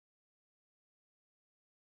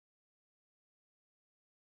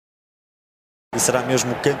E será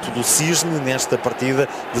mesmo o canto do cisne nesta partida,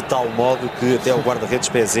 de tal modo que até o guarda-redes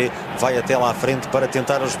PZ vai até lá à frente para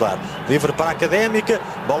tentar ajudar. Livre para a Académica,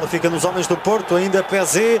 bola fica nos homens do Porto, ainda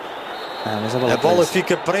PZ. Mas a bola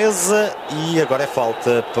fica presa e agora é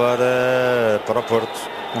falta para o Porto.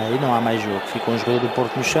 Aí não há mais jogo, fica um jogador do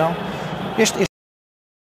Porto no chão.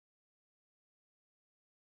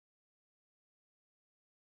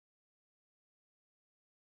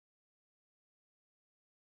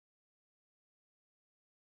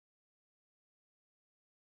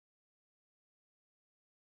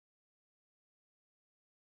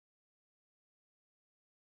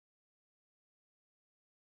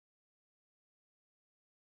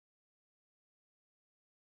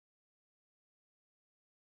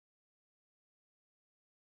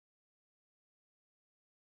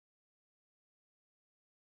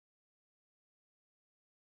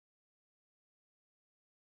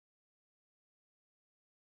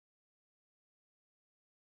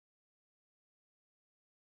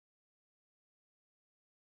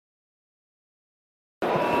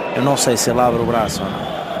 Eu não sei se ele abre o braço ou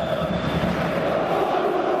não.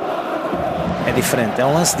 É diferente, é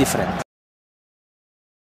um lance diferente.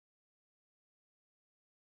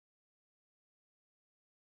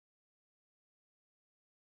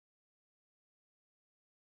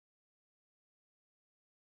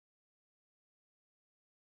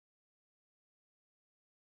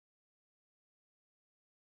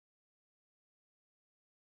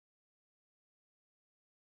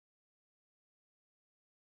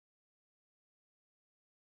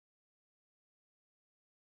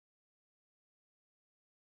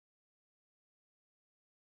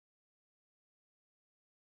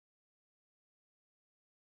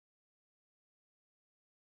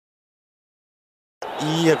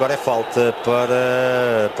 E agora é falta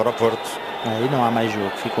para o Porto. Aí não há mais jogo,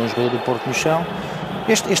 fica um jogador do Porto no chão.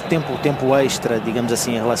 Este tempo extra, digamos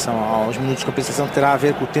assim, em relação aos minutos de compensação, terá a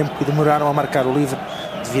ver com o tempo que demoraram a marcar o livre,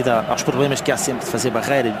 devido aos problemas que há sempre de fazer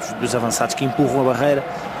barreira e dos avançados que empurram a barreira.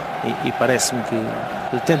 E parece-me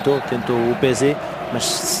que tentou o PZ,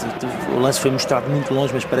 mas o lance foi mostrado muito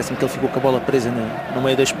longe, mas parece-me que ele ficou com a bola presa no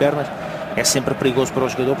meio das pernas. É sempre perigoso para o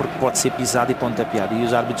jogador porque pode ser pisado e pontapeado, e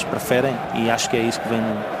os árbitros preferem, e acho que é isso que vem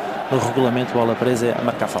no regulamento, bola presa, a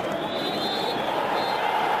marcar falta.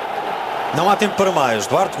 Não há tempo para mais.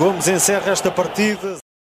 Duarte Gomes encerra esta partida.